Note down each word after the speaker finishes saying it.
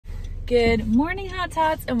Good morning, Hot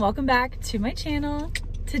Tots, and welcome back to my channel.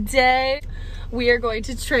 Today, we are going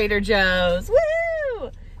to Trader Joe's. Woo!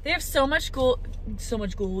 They have so much gold.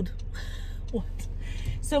 What?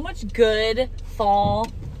 So much good fall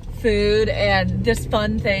food and just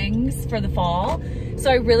fun things for the fall.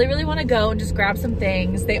 So I really want to go and just grab some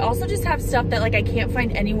things. They also just have stuff that like I can't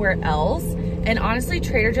find anywhere else. And honestly,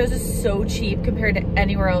 Trader Joe's is so cheap compared to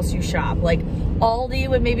anywhere else you shop. Like Aldi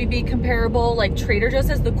would maybe be comparable. Like Trader Joe's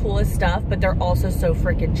has the coolest stuff, but they're also so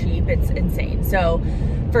freaking cheap. It's insane. So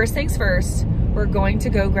first things first, we're going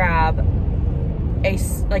to go grab a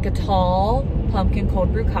tall pumpkin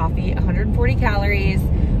cold brew coffee, 140 calories.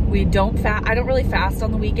 I don't really fast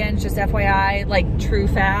on the weekends, just FYI, like true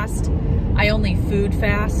fast. I only food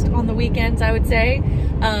fast on the weekends, I would say.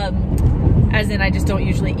 As in I just don't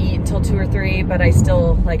usually eat until 2 or 3, but I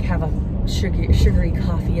still like have a sugary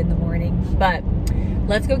coffee in the morning. But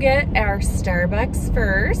let's go get our Starbucks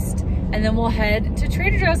first, and then we'll head to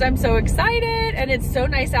Trader Joe's. I'm so excited, and it's so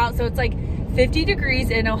nice out. So it's like 50 degrees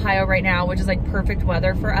in Ohio right now, which is like perfect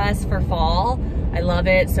weather for us for fall. I love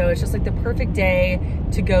it. So it's just like the perfect day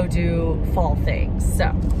to go do fall things.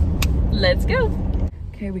 So let's go.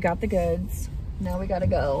 Okay, we got the goods. Now we gotta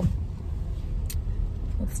go.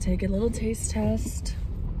 Let's take a little taste test.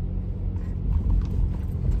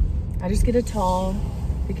 I just get a tall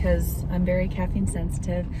because I'm very caffeine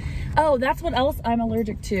sensitive. Oh, that's what else I'm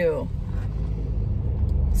allergic to.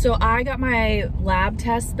 So I got my lab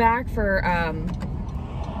tests back for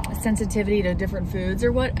sensitivity to different foods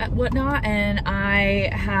or whatnot, and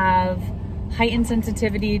I have heightened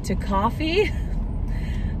sensitivity to coffee,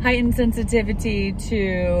 heightened sensitivity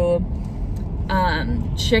to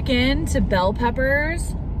chicken, to bell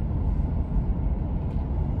peppers,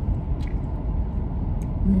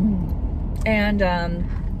 and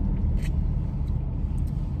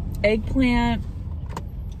eggplant.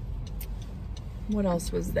 What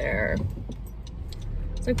else was there?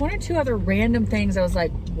 It's like 1 or 2 other random things. I was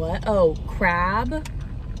like, what? Oh, crab.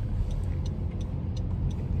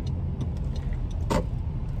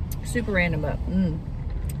 Super random, but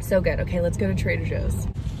so good. Okay, let's go to Trader Joe's.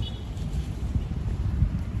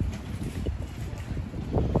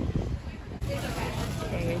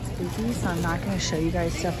 Okay, it's busy, so I'm not gonna show you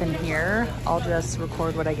guys stuff in here. I'll just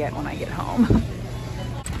record what I get when I get home.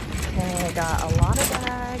 Okay, I got a lot of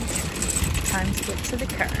bags. Time to get to the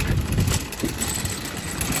car.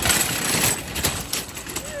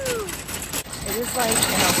 It is like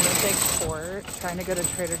an Olympic sport trying to go to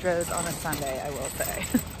Trader Joe's on a Sunday, I will say.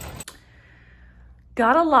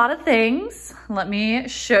 Got a lot of things. Let me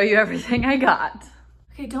show you everything I got.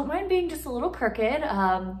 Okay, don't mind being just a little crooked.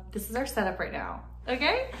 This is our setup right now,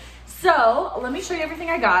 okay? So let me show you everything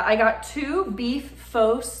I got. I got 2 beef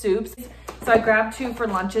faux soups. So I grabbed 2 for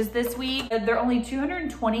lunches this week. They're only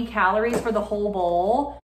 220 calories for the whole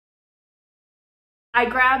bowl. I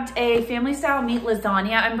grabbed a family style meat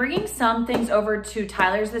lasagna. I'm bringing some things over to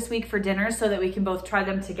Tyler's this week for dinner so that we can both try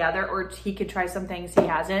them together, or he could try some things he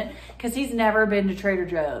hasn't, because he's never been to Trader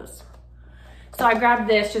Joe's. So I grabbed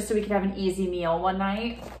this just so we could have an easy meal one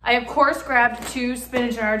night. I of course grabbed 2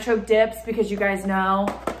 spinach and artichoke dips because you guys know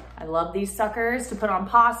I love these suckers to put on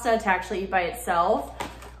pasta, to actually eat by itself.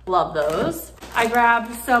 Love those. I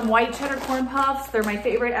grabbed some white cheddar corn puffs. They're my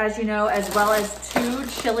favorite, as you know, as well as 2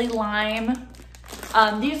 chili lime.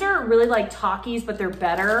 These are really like Takis, but they're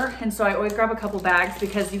better. And so I always grab a couple bags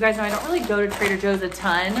because you guys know I don't really go to Trader Joe's a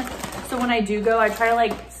ton. So when I do go, I try to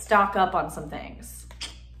like stock up on some things.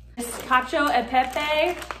 This cacio e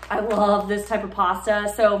pepe. I love this type of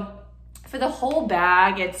pasta. So for the whole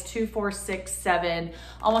bag, it's 2, 4, 6, 7,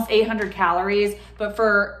 almost 800 calories. But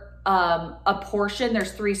for a portion,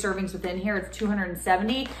 there's 3 servings within here, it's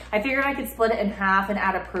 270. I figured I could split it in half and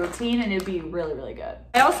add a protein, and it'd be really good.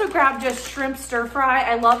 I also grabbed just shrimp stir fry.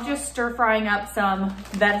 I love just stir frying up some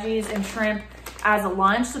veggies and shrimp as a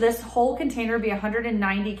lunch. So this whole container would be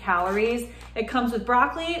 190 calories. It comes with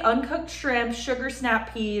broccoli, uncooked shrimp, sugar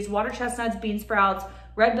snap peas, water chestnuts, bean sprouts,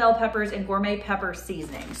 red bell peppers, and gourmet pepper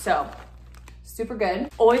seasoning. So super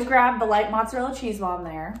good. Always grab the light mozzarella cheese while I'm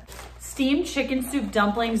there. Steamed chicken soup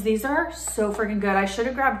dumplings. These are so freaking good. I should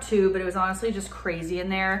have grabbed 2, but it was honestly just crazy in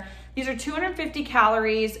there. These are 250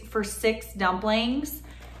 calories for 6 dumplings,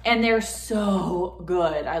 and they're so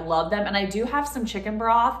good. I love them. And I do have some chicken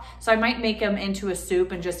broth, so I might make them into a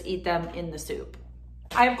soup and just eat them in the soup.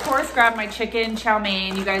 I, of course, grabbed my chicken chow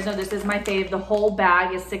mein. You guys know this is my fave. The whole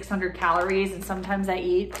bag is 600 calories, and sometimes I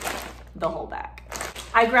eat the whole bag.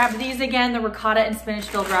 I grabbed these again, the ricotta and spinach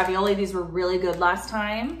filled ravioli. These were really good last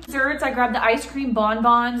time. Desserts, I grabbed the ice cream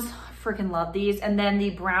bonbons. Freaking love these. And then the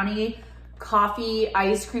brownie coffee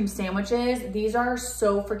ice cream sandwiches. These are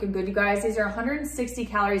so freaking good, you guys. These are 160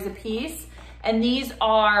 calories a piece, and these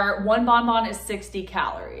are, one bonbon is 60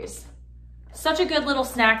 calories. Such a good little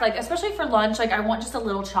snack, like especially for lunch. Like I want just a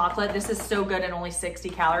little chocolate. This is so good and only 60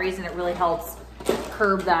 calories, and it really helps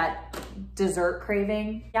curb that dessert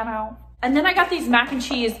craving, you know. And then I got these mac and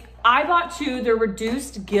cheese. I bought two, they're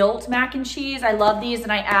reduced guilt mac and cheese. I love these,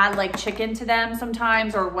 and I add like chicken to them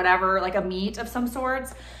sometimes, or whatever, like a meat of some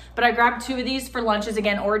sorts. But I grabbed two of these for lunches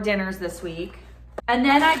again, or dinners this week. And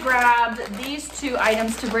then I grabbed these two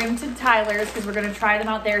items to bring to Tyler's because we're gonna try them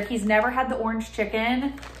out there. He's never had the orange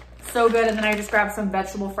chicken. So good. And then I just grabbed some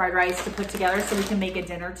vegetable fried rice to put together so we can make a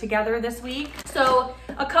dinner together this week. So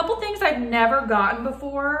a couple things I've never gotten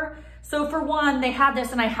before. So for one, they had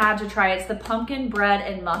this and I had to try it. It's the pumpkin bread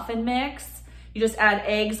and muffin mix. You just add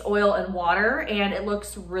eggs, oil, and water, and it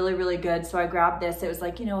looks really, really good. So I grabbed this. It was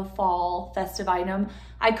like, you know, a fall festive item.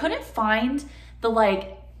 I couldn't find the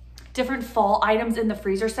like different fall items in the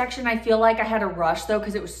freezer section. I feel like I had a rush though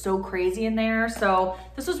because it was so crazy in there. So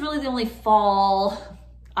this was really the only fall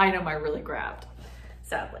item I really grabbed,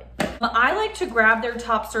 sadly. I like to grab their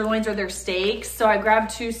top sirloins or their steaks. So I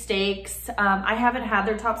grabbed two steaks. I haven't had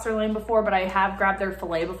their top sirloin before, but I have grabbed their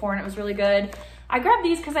filet before and it was really good. I grabbed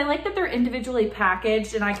these because I like that they're individually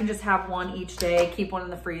packaged and I can just have one each day, keep one in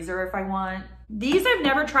the freezer if I want. These I've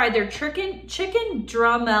never tried. They're chicken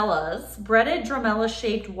dramellas, breaded dramella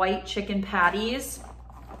shaped white chicken patties.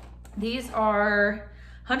 These are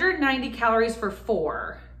 190 calories for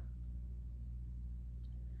 4.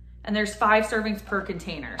 And there's 5 servings per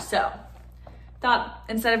container. So thought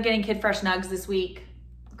instead of getting Kid Fresh Nugs this week,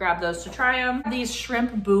 grab those to try them. These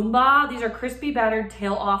shrimp boomba. These are crispy battered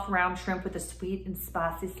tail off round shrimp with a sweet and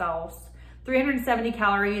spicy sauce. 370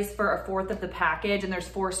 calories for a 1/4 of the package, and there's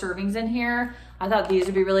 4 servings in here. I thought these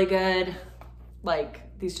would be really good. Like,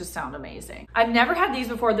 these just sound amazing. I've never had these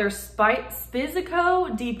before. They're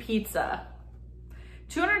Spizzico di Pizza.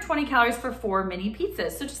 220 calories for 4 mini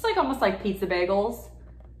pizzas. So just like almost like pizza bagels.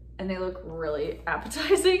 And they look really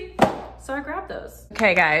appetizing. So I grabbed those.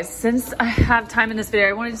 Okay guys, since I have time in this video,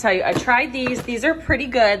 I wanted to tell you, I tried these. These are pretty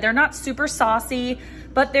good. They're not super saucy,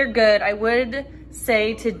 but they're good. I would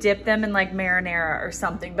say to dip them in like marinara or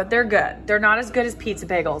something, but they're good. They're not as good as pizza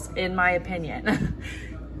bagels, in my opinion.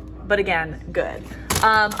 But again, good.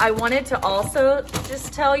 I wanted to also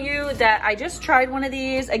just tell you that I just tried one of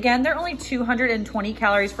these. Again, they're only 220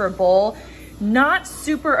 calories for a bowl. Not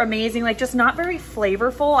super amazing, like just not very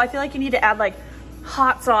flavorful. I feel like you need to add like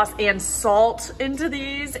hot sauce and salt into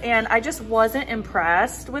these, and I just wasn't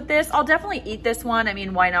impressed with this. I'll definitely eat this one. I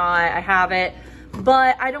mean, why not? I have it,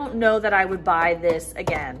 but I don't know that I would buy this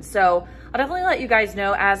again. So I'll definitely let you guys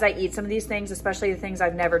know as I eat some of these things, especially the things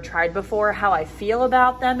I've never tried before, how I feel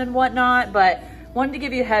about them and whatnot. But wanted to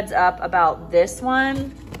give you a heads up about this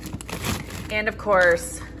one, and of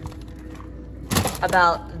course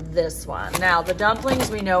about this one. Now the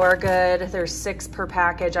dumplings we know are good. There's 6 per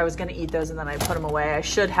package. I was gonna eat those and then I put them away. I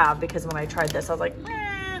should have, because when I tried this I was like,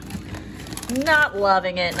 not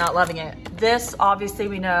loving it, not loving it. This obviously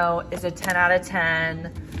we know is a 10 out of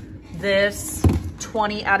 10. This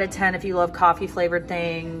 20 out of 10 if you love coffee flavored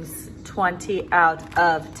things. 20 out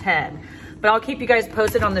of 10. But I'll keep you guys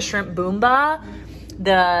posted on the shrimp boomba.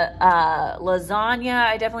 The lasagna,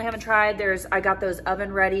 I definitely haven't tried. I got those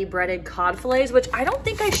oven ready breaded cod fillets, which I don't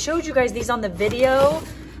think I showed you guys these on the video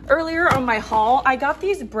earlier on my haul. I got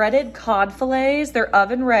these breaded cod fillets. They're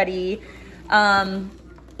oven ready.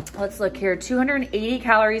 Let's look here, 280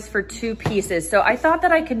 calories for 2 pieces. So I thought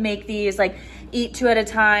that I could make these, like eat 2 at a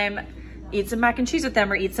time, eat some mac and cheese with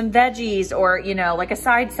them, or eat some veggies, or, you know, like a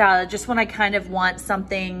side salad, just when I kind of want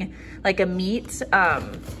something like a meat.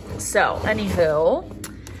 So anywho,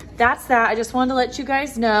 that's that. I just wanted to let you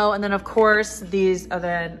guys know. And then of course, these are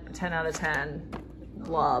then 10 out of 10,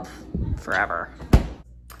 love forever.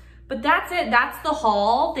 But that's it, that's the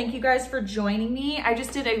haul. Thank you guys for joining me. I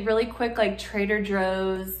just did a really quick like Trader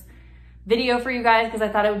Joe's video for you guys because I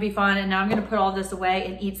thought it would be fun, and now I'm gonna put all this away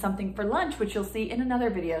and eat something for lunch, which you'll see in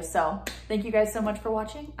another video. So thank you guys so much for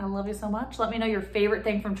watching. I love you so much. Let me know your favorite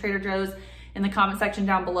thing from Trader Joe's in the comment section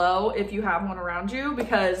down below if you have one around you,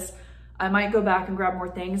 because I might go back and grab more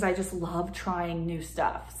things. I just love trying new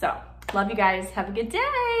stuff. So love you guys, have a good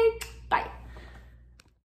day.